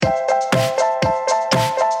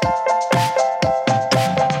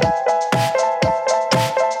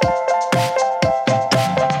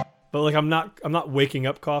I'm not waking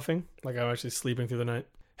up coughing. Like I'm actually sleeping through the night.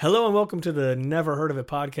 Hello and welcome to the Never Heard of It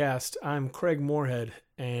podcast. I'm Craig Moorhead,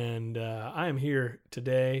 and I am here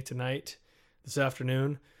tonight, this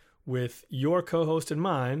afternoon, with your co-host and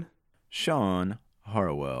mine, Sean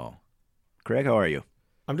Harwell. Craig, how are you?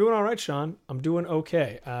 I'm doing all right, Sean. I'm doing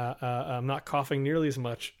okay. I'm not coughing nearly as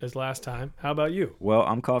much as last time. How about you? Well,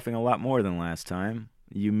 I'm coughing a lot more than last time.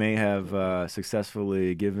 You may have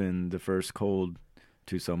successfully given the first cold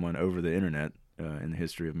to someone over the internet in the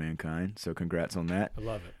history of mankind, so congrats on that. I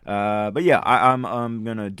love it. But yeah, I'm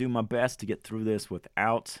going to do my best to get through this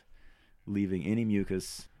without leaving any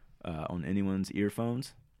mucus on anyone's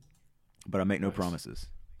earphones, but I make no promises.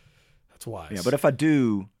 That's wise. Yeah, but if I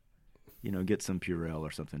do, get some Purell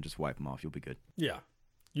or something, just wipe them off. You'll be good. Yeah.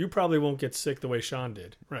 You probably won't get sick the way Sean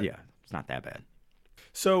did. Right. Yeah, it's not that bad.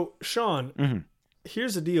 So, Sean,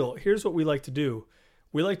 Here's the deal. Here's what we like to do.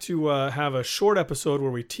 We like to have a short episode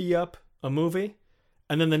where we tee up a movie,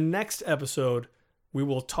 and then the next episode, we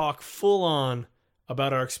will talk full on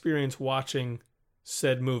about our experience watching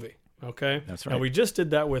said movie. Okay? That's right. Now, we just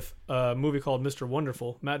did that with a movie called Mr.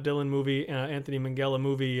 Wonderful. Matt Dillon movie, Anthony Minghella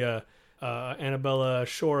movie, Annabella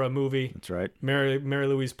Shora movie. That's right. Mary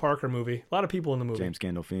Louise Parker movie. A lot of people in the movie. James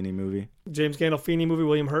Gandolfini movie.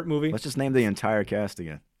 William Hurt movie. Let's just name the entire cast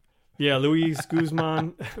again. Yeah, Luis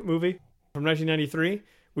Guzman movie from 1993.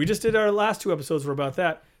 We just did our last two episodes were about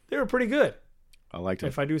that. They were pretty good. I liked them.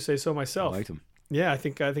 If I do say so myself. I liked them. Yeah, I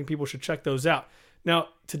think people should check those out. Now,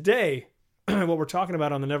 today, what we're talking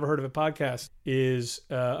about on the Never Heard of It podcast is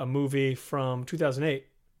a movie from 2008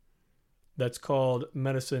 that's called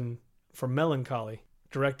Medicine for Melancholy,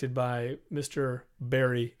 directed by Mr.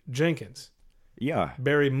 Barry Jenkins. Yeah.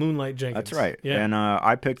 Barry Moonlight Jenkins. That's right. Yeah. And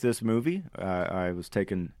I picked this movie. I was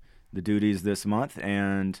taking the duties this month,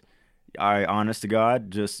 and I, honest to God,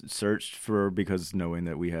 just searched because knowing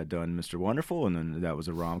that we had done Mr. Wonderful, and then that was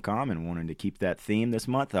a rom-com, and wanting to keep that theme this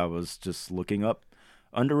month, I was just looking up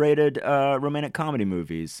underrated romantic comedy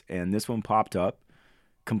movies, and this one popped up.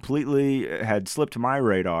 Completely had slipped my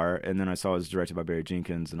radar, and then I saw it was directed by Barry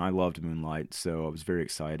Jenkins, and I loved Moonlight, so I was very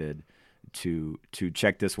excited to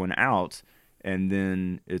check this one out. And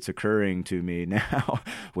then it's occurring to me now,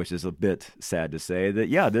 which is a bit sad to say, that,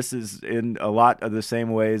 yeah, this is in a lot of the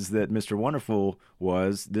same ways that Mr. Wonderful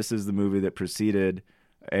was. This is the movie that preceded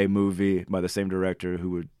a movie by the same director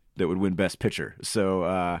that would win Best Picture.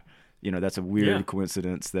 So, that's a weird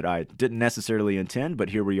coincidence that I didn't necessarily intend,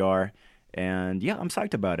 but here we are. And, yeah, I'm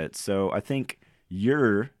psyched about it. So I think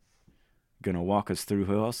you're going to walk us through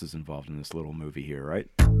who else is involved in this little movie here, right?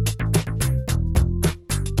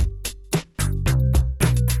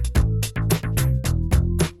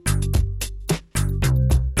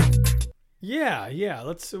 Yeah.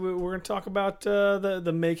 We're going to talk about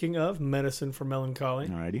the making of Medicine for Melancholy.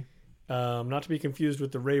 Alrighty. Not to be confused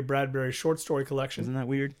with the Ray Bradbury short story collection. Isn't that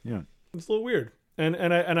weird? Yeah. It's a little weird.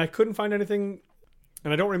 And I couldn't find anything,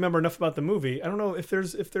 and I don't remember enough about the movie. I don't know if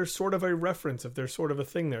there's sort of a reference, if there's sort of a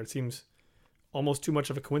thing there. It seems almost too much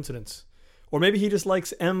of a coincidence. Or maybe he just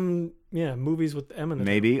likes movies with M in the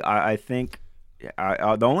Maybe. title. I think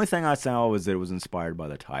the only thing I saw was that it was inspired by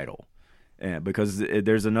the title. Because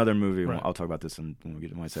there's another movie, right. I'll talk about this when we get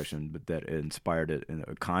to my section, but that inspired it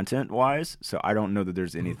content-wise. So I don't know that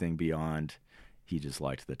there's anything beyond he just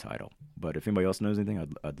liked the title. But if anybody else knows anything,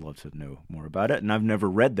 I'd love to know more about it. And I've never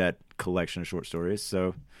read that collection of short stories,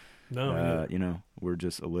 so we're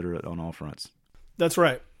just illiterate on all fronts. That's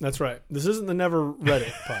right. This isn't the Never Read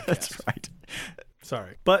It podcast. That's right.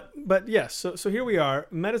 Sorry. But yes, so here we are,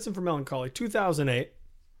 Medicine for Melancholy, 2008.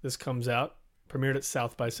 This comes out. Premiered at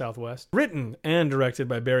South by Southwest. Written and directed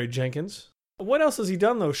by Barry Jenkins. What else has he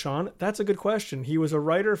done, though, Sean? That's a good question. He was a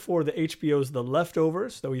writer for the HBO's The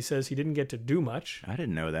Leftovers, though he says he didn't get to do much. I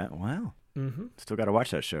didn't know that. Wow. Mm-hmm. Still got to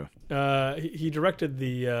watch that show. He directed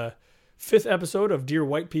the fifth episode of Dear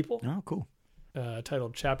White People. Oh, cool.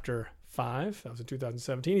 Titled Chapter 5. That was in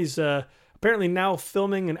 2017. He's apparently now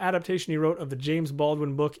filming an adaptation he wrote of the James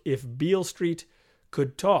Baldwin book If Beale Street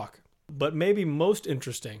Could Talk. But maybe most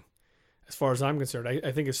interesting, as far as I'm concerned,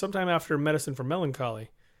 I think it's sometime after Medicine for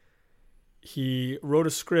Melancholy, he wrote a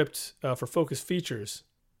script for Focus Features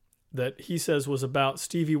that he says was about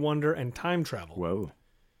Stevie Wonder and time travel. Whoa.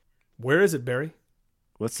 Where is it, Barry?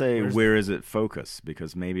 Let's say, where is it Focus?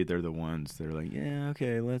 Because maybe they're the ones that are like, yeah,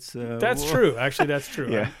 okay, let's... That's true. Actually, that's true.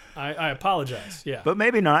 Yeah. I apologize. Yeah. But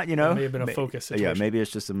maybe not, It may have been a Focus situation. Yeah, maybe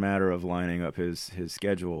it's just a matter of lining up his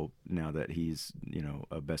schedule now that he's,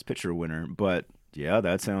 a Best Picture winner. But, yeah,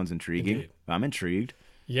 that sounds intriguing. Indeed. I'm intrigued.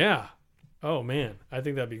 Yeah. Oh, man. I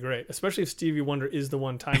think that'd be great. Especially if Stevie Wonder is the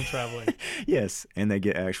one time traveling. Yes, and they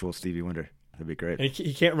get actual Stevie Wonder. That'd be great. And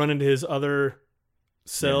he can't run into his other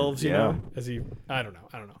selves, you know, as he, I don't know.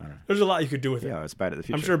 There's a lot you could do with it. Yeah, it's Back to the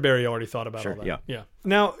Future. I'm sure Barry already thought about all that. Yeah.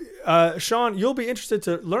 Now, Sean, you'll be interested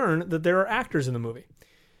to learn that there are actors in the movie.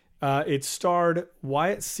 It starred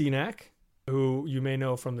Wyatt Cenac, who you may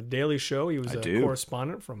know from The Daily Show. He was a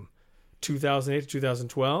correspondent from 2008 to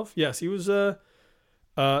 2012. Yes, he was,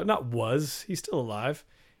 he's still alive.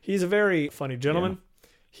 He's a very funny gentleman. Yeah.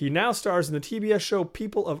 He now stars in the TBS show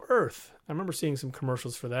People of Earth. I remember seeing some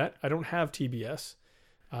commercials for that. I don't have TBS.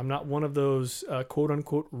 I'm not one of those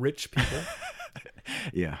quote-unquote rich people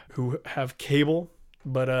who have cable.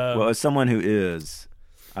 But well, as someone who is,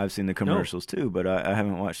 I've seen the commercials too, but I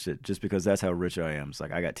haven't watched it just because that's how rich I am. It's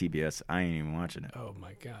like I got TBS. I ain't even watching it. Oh,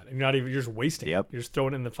 my God. You're just wasting it. Yep. You're just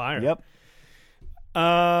throwing it in the fire. Yep.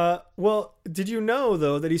 Well, did you know,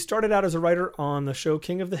 though, that he started out as a writer on the show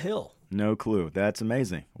King of the Hill? No clue. That's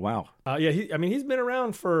amazing. Wow. He's been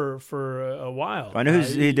around for a while. I know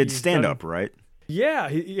he did stand-up, right? Yeah,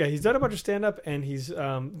 he's done a bunch of stand-up, and he's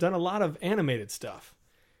done a lot of animated stuff.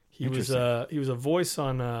 He was a voice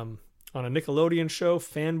on a Nickelodeon show,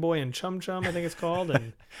 Fanboy and Chum Chum, I think it's called.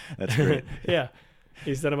 And that's great. Yeah.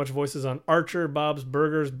 He's done a bunch of voices on Archer, Bob's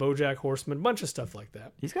Burgers, BoJack Horseman, a bunch of stuff like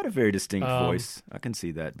that. He's got a very distinct voice. I can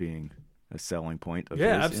see that being a selling point of his.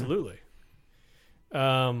 Absolutely.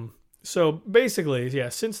 So basically,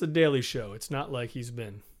 since The Daily Show, it's not like he's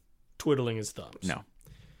been twiddling his thumbs. No.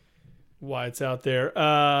 Wyatt's out there.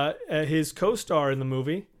 His co-star in the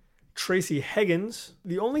movie, Tracy Higgins.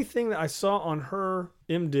 The only thing that I saw on her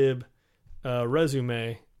IMDb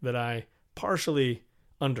resume that I partially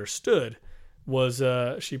understood was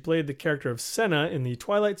she played the character of Senna in the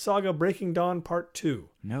Twilight Saga Breaking Dawn Part 2.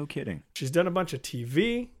 No kidding. She's done a bunch of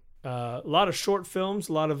TV, a lot of short films,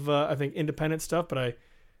 a lot of, I think, independent stuff, but I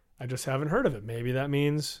just haven't heard of it. Maybe that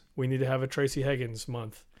means we need to have a Tracy Higgins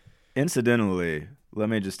month. Incidentally, let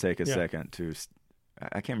me just take a second to...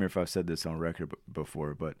 I can't remember if I've said this on record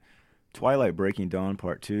before, but Twilight Breaking Dawn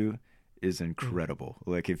Part 2 is incredible.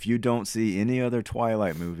 Like, if you don't see any other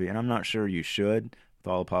Twilight movie, and I'm not sure you should, with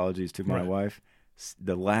all apologies to my wife,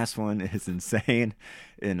 the last one is insane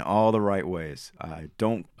in all the right ways. I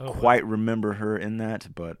don't quite remember her in that,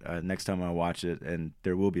 but next time I watch it, and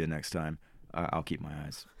there will be a next time, I'll keep my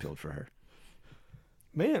eyes peeled for her.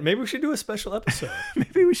 Man, maybe we should do a special episode.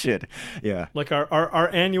 Maybe we should. Yeah. Like our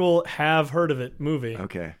annual Have Heard of It movie.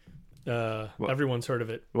 Okay. Everyone's heard of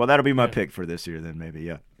it. Well, that'll be my pick for this year then, maybe.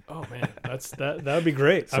 Yeah. Oh man, that would be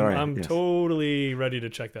great. Sorry, I'm totally ready to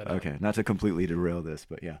check that out. Okay, not to completely derail this,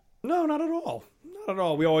 but yeah. No, not at all. Not at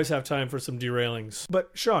all. We always have time for some derailings.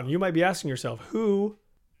 But Sean, you might be asking yourself, who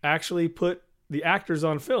actually put the actors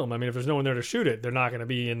on film? I mean, if there's no one there to shoot it, they're not going to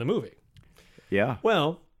be in the movie. Yeah.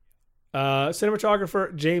 Well,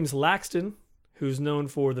 cinematographer James Laxton, who's known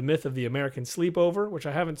for The Myth of the American Sleepover, which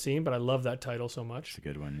I haven't seen, but I love that title so much. It's a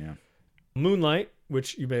good one, yeah. Moonlight,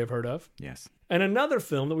 which you may have heard of. Yes. And another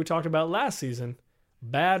film that we talked about last season,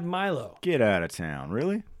 Bad Milo. Get out of town,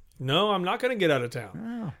 really? No, I'm not going to get out of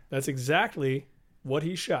town. Oh. That's exactly what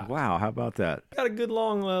he shot. Wow, how about that? Got a good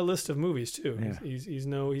long list of movies too. Yeah. He's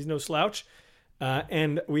no slouch.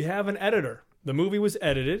 And we have an editor. The movie was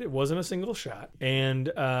edited. It wasn't a single shot. And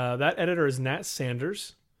that editor is Nat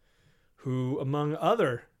Sanders, who, among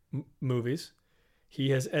other movies,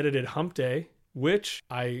 he has edited Hump Day, which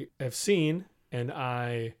I have seen and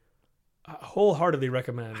I wholeheartedly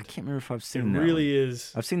recommend. I can't remember if I've seen it. It really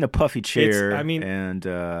is. I've seen The Puffy Chair. And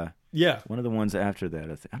one of the ones after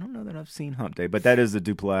that. I don't know that I've seen Hump Day, but that is the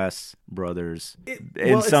Duplass brothers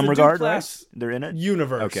in some regard, right? They're in it.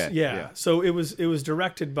 Universe. Okay. Yeah. So it was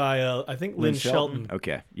directed by I think Lynn Shelton.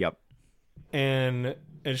 Okay. Yep. And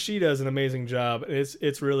she does an amazing job.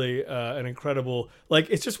 It's really an incredible, like,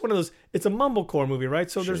 it's just one of those. It's a mumblecore movie, right?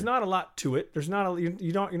 So there's not a lot to it. There's not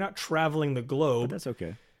you're not traveling the globe. But that's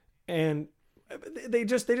okay. And they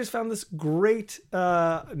just found this great.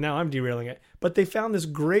 Now I'm derailing it, but they found this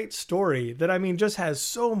great story that, I mean, just has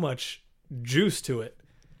so much juice to it.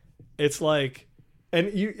 It's like,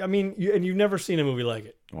 and you've never seen a movie like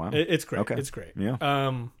it. Wow, it's great. Okay. It's great. Yeah.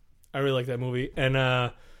 I really like that movie, and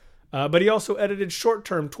but he also edited Short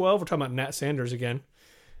Term 12. We're talking about Nat Sanders again.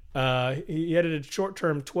 He edited Short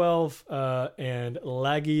Term 12 and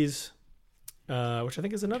Laggies, which I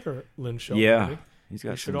think is another Lynn Shelton movie. He's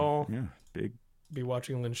got big be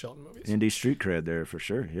watching Lynn Shelton movies. Indie street cred there for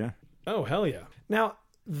sure, yeah. Oh, hell yeah. Now,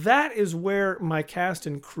 that is where my cast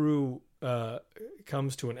and crew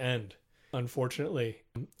comes to an end, unfortunately.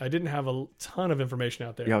 I didn't have a ton of information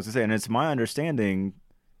out there. Yeah, I was going to say, and it's my understanding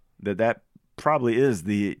that probably is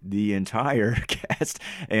the entire cast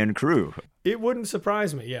and crew. It wouldn't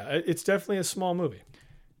surprise me, yeah. It's definitely a small movie.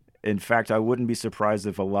 In fact, I wouldn't be surprised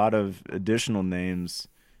if a lot of additional names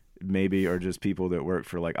maybe are just people that work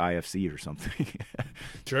for like IFC or something.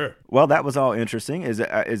 Sure. Well, that was all interesting. Is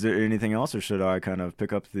there anything else, or should I kind of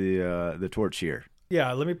pick up the torch here?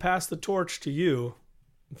 Yeah, let me pass the torch to you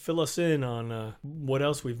and fill us in on what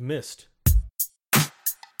else we've missed.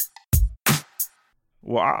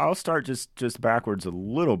 Well, I'll start just backwards a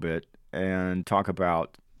little bit and talk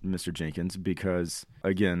about Mr. Jenkins because,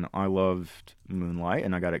 again, I loved Moonlight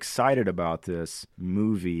and I got excited about this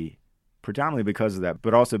movie predominantly because of that,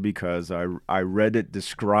 but also because I read it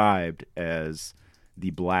described as the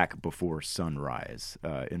Black Before Sunrise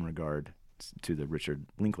in regard to the Richard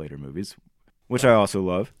Linklater movies, which I also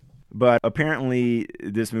love. But apparently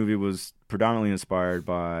this movie was predominantly inspired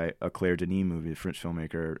by a Claire Denis movie, the French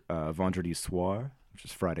filmmaker Vendredi Soir, which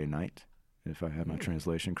is Friday Night, if I have my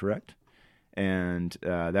translation correct. And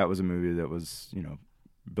that was a movie that was,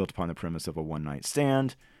 built upon the premise of a one-night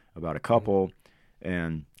stand about a couple.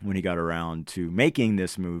 And when he got around to making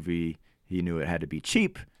this movie, he knew it had to be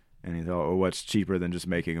cheap. And he thought, well, what's cheaper than just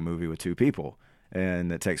making a movie with two people?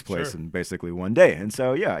 And that takes place in basically one day. And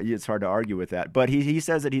so, yeah, it's hard to argue with that. But he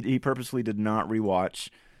says that he purposely did not rewatch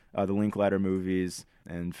the Linklater movies.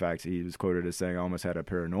 In fact, he was quoted as saying, I almost had a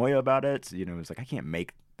paranoia about it. It's like, I can't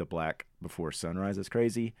make The Black Before Sunrise. That's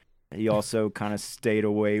crazy. He also kind of stayed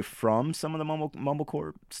away from some of the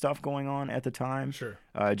mumblecore stuff going on at the time. Sure.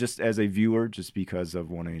 Just as a viewer, just because of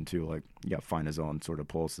wanting to find his own sort of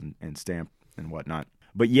pulse and stamp and whatnot.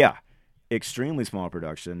 But yeah, extremely small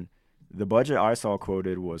production. The budget I saw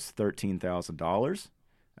quoted was $13,000.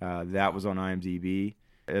 That was on IMDb.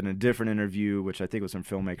 In a different interview, which I think was from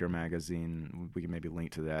Filmmaker Magazine, we can maybe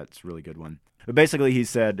link to that. It's a really good one. But basically, he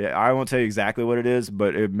said, I won't tell you exactly what it is,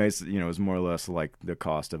 but it makes it was more or less like the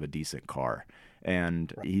cost of a decent car.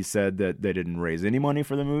 And he said that they didn't raise any money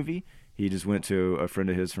for the movie. He just went to a friend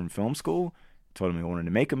of his from film school, told him he wanted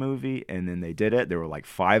to make a movie, and then they did it. There were like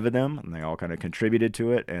 5 of them, and they all kind of contributed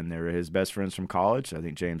to it. And they were his best friends from college. I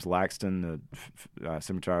think James Laxton, the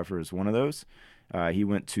cinematographer, is one of those. He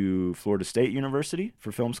went to Florida State University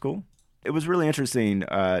for film school. It was really interesting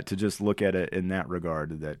to just look at it in that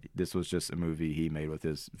regard, that this was just a movie he made with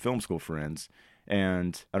his film school friends.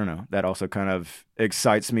 And I don't know, that also kind of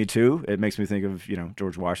excites me too. It makes me think of,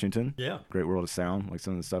 George Washington. Yeah. Great World of Sound, like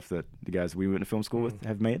some of the stuff that the guys we went to film school with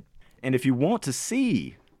have made. And if you want to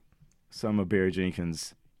see some of Barry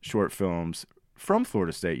Jenkins' short films from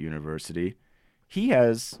Florida State University, he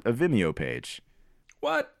has a Vimeo page.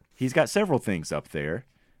 What? He's got several things up there.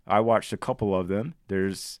 I watched a couple of them.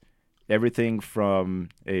 There's everything from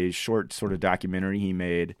a short sort of documentary he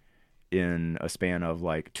made in a span of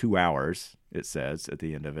like 2 hours, it says at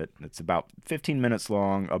the end of it. It's about 15 minutes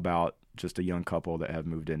long, about just a young couple that have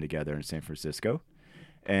moved in together in San Francisco.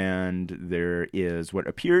 And there is what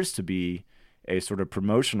appears to be a sort of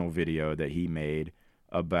promotional video that he made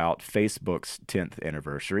about Facebook's 10th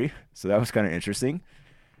anniversary. So that was kind of interesting.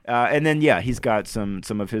 And then, yeah, he's got some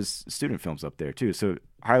of his student films up there, too. So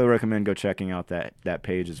highly recommend go checking out that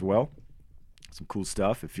page as well. Some cool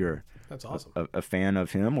stuff if you're That's awesome. a fan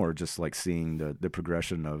of him or just like seeing the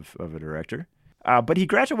progression of a director. But he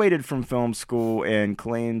graduated from film school and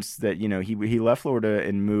claims that, he left Florida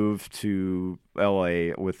and moved to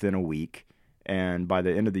L.A. within a week. And by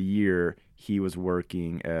the end of the year, he was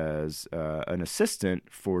working as an assistant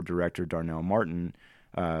for director Darnell Martin,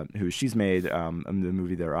 who she's made the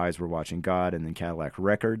movie Their Eyes Were Watching God and then Cadillac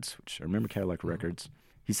Records, which I remember Cadillac Records.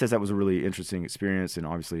 He says that was a really interesting experience, and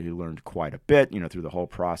obviously he learned quite a bit, through the whole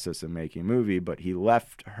process of making a movie, but he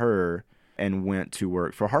left her and went to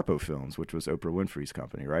work for Harpo Films, which was Oprah Winfrey's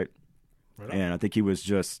company, right? And I think he was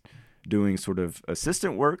just doing sort of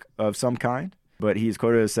assistant work of some kind, but he's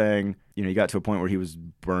quoted as saying, he got to a point where he was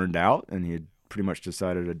burned out and he had pretty much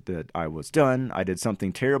decided that I was done. I did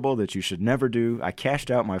something terrible that you should never do. I cashed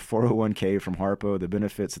out my 401k from Harpo. The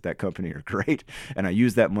benefits at that company are great. And I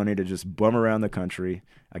used that money to just bum around the country.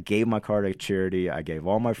 I gave my car to charity. I gave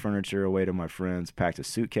all my furniture away to my friends, packed a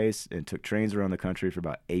suitcase, and took trains around the country for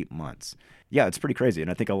about 8 months. Yeah, it's pretty crazy. And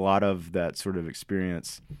I think a lot of that sort of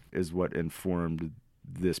experience is what informed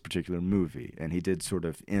this particular movie. And he did sort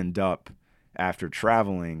of end up after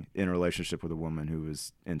traveling in a relationship with a woman who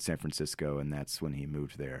was in San Francisco, and that's when he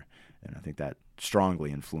moved there. And I think that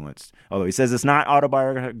strongly influenced, although he says it's not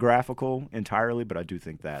autobiographical entirely, but I do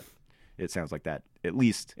think that it sounds like that at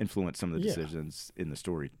least influenced some of the decisions in the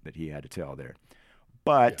story that he had to tell there.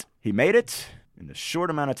 But he made it in a short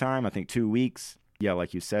amount of time, I think 2 weeks. Yeah,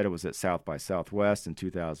 like you said, it was at South by Southwest in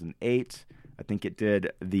 2008. I think it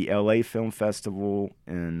did the LA Film Festival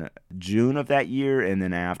in June of that year, and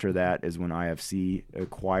then after that is when IFC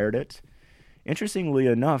acquired it. interestingly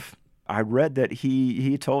enough, I read that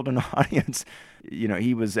he told an audience,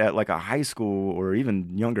 he was at like a high school or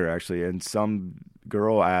even younger actually, and some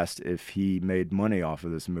girl asked if he made money off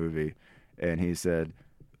of this movie, and he said,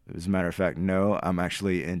 as a matter of fact, no, I'm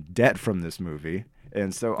actually in debt from this movie.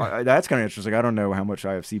 And so that's kind of interesting. I don't know how much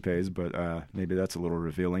IFC pays, but maybe that's a little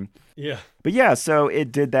revealing. Yeah. But yeah, so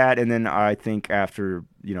it did that, and then I think after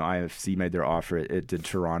IFC made their offer, it did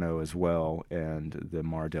Toronto as well, and the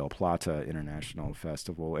Mar del Plata International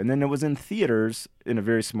Festival, and then it was in theaters in a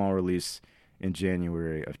very small release in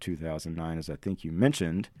January of 2009, as I think you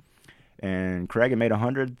mentioned. And Craig, it made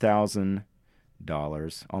 $100,000,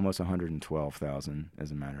 almost $112,000,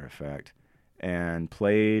 as a matter of fact, and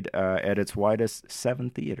played at its widest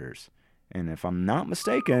 7 theaters. And if I'm not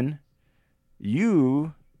mistaken,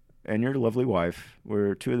 you and your lovely wife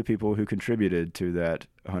were 2 of the people who contributed to that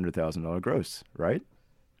 $100,000 gross, right?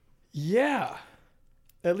 Yeah.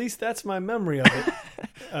 At least that's my memory of it.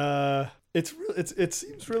 It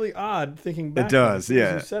seems really odd thinking back. It does, yeah.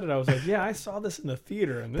 As you said it, I was like, yeah, I saw this in the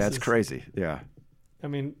theater, and that's crazy. Yeah. I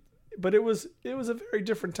mean, but it was a very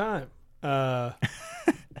different time.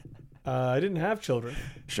 I didn't have children.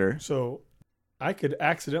 Sure. So I could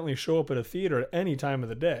accidentally show up at a theater at any time of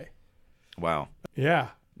the day. Wow. Yeah.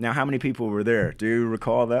 Now, how many people were there? Do you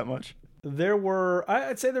recall that much? There were,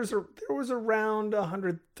 I'd say there was around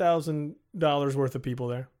 $100,000 worth of people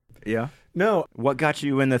there. Yeah. No. What got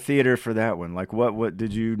you in the theater for that one? Like, what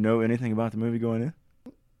did you know anything about the movie going in?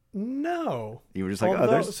 No. You were just like,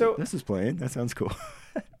 this is playing. That sounds cool.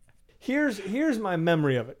 Here's my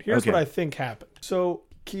memory of it. Here's what I think happened. So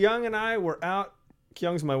Kyung and I were out.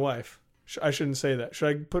 Kyung's my wife. I shouldn't say that. Should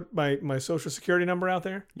I put my social security number out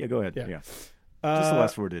there? Yeah, go ahead. Yeah. Just the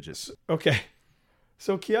last 4 digits. Okay.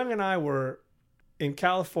 So Kyung and I were in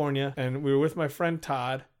California, and we were with my friend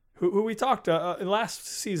Todd, who we talked last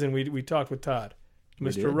season. We talked with Todd,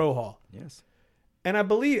 Mr. Rohal. Yes. And I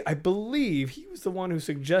believe he was the one who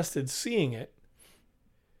suggested seeing it.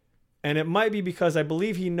 And it might be because I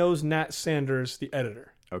believe he knows Nat Sanders, the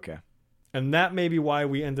editor. Okay. And that may be why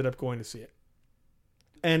we ended up going to see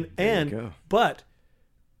it. But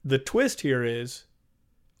the twist here is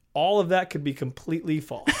all of that could be completely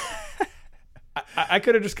false. I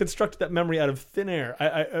could have just constructed that memory out of thin air.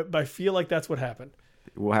 I feel like that's what happened.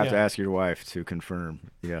 We'll have to ask your wife to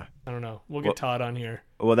confirm. Yeah. I don't know. We'll get Todd on here.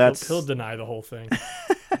 Well, he'll deny the whole thing.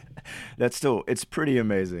 That's still, it's pretty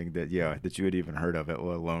amazing that you had even heard of it,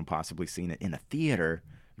 let alone possibly seen it in a theater.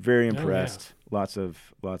 Very impressed. Oh, yeah.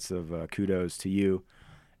 Lots of kudos to you.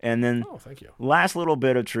 And then, thank you. Last little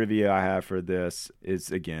bit of trivia I have for this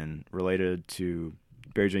is, again, related to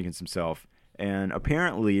Barry Jenkins himself. And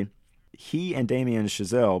apparently, he and Damien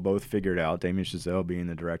Chazelle both figured out, Damien Chazelle being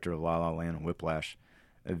the director of La La Land and Whiplash,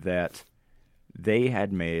 that they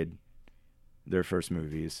had made their first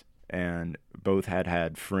movies, and both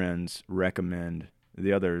had friends recommend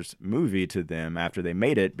the other's movie to them after they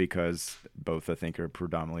made it, because both, I think, are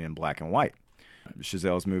predominantly in black and white.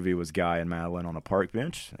 Chazelle's movie was Guy and Madeline on a Park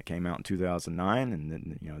Bench. That came out in 2009, and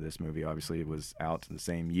then this movie obviously was out the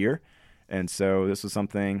same year. And so this was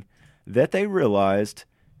something that they realized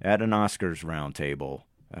at an Oscars roundtable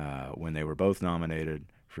when they were both nominated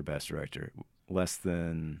for Best Director. Less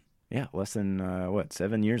than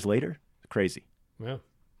 7 years later? Crazy. Yeah.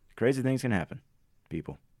 Crazy things can happen,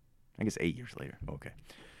 people. I guess 8 years later. Okay.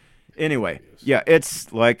 Anyway, yeah,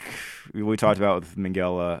 it's like we talked about with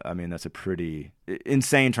Minghella. I mean, that's a pretty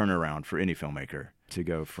insane turnaround for any filmmaker to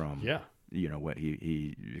go from what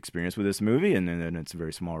he experienced with this movie, and then it's a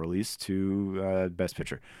very small release, to Best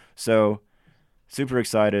Picture. So super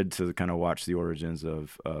excited to kind of watch the origins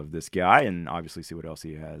of this guy, and obviously see what else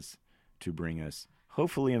he has to bring us,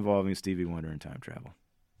 hopefully involving Stevie Wonder and time travel.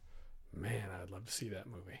 Man, I'd love to see that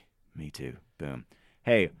movie. Me too. Boom.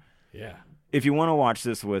 Hey. Yeah. If you want to watch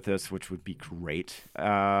this with us, which would be great,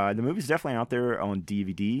 the movie's definitely out there on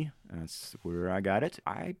DVD. That's where I got it.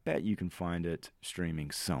 I bet you can find it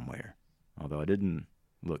streaming somewhere, although I didn't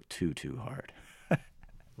look too hard.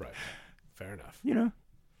 Right. Fair enough.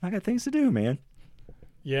 I got things to do, man.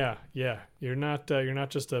 Yeah. You're not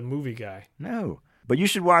just a movie guy. No. But you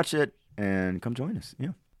should watch it and come join us.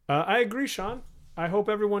 Yeah. I agree, Sean. I hope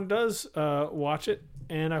everyone does watch it,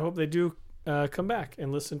 and I hope they do come back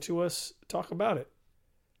and listen to us talk about it.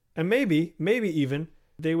 And maybe even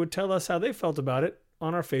they would tell us how they felt about it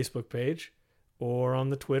on our Facebook page, or on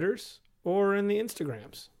the Twitters, or in the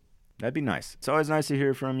Instagrams. That'd be nice. It's always nice to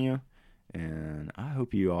hear from you, and I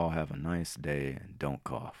hope you all have a nice day and don't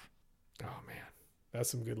cough. Oh, man. That's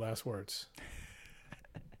some good last words.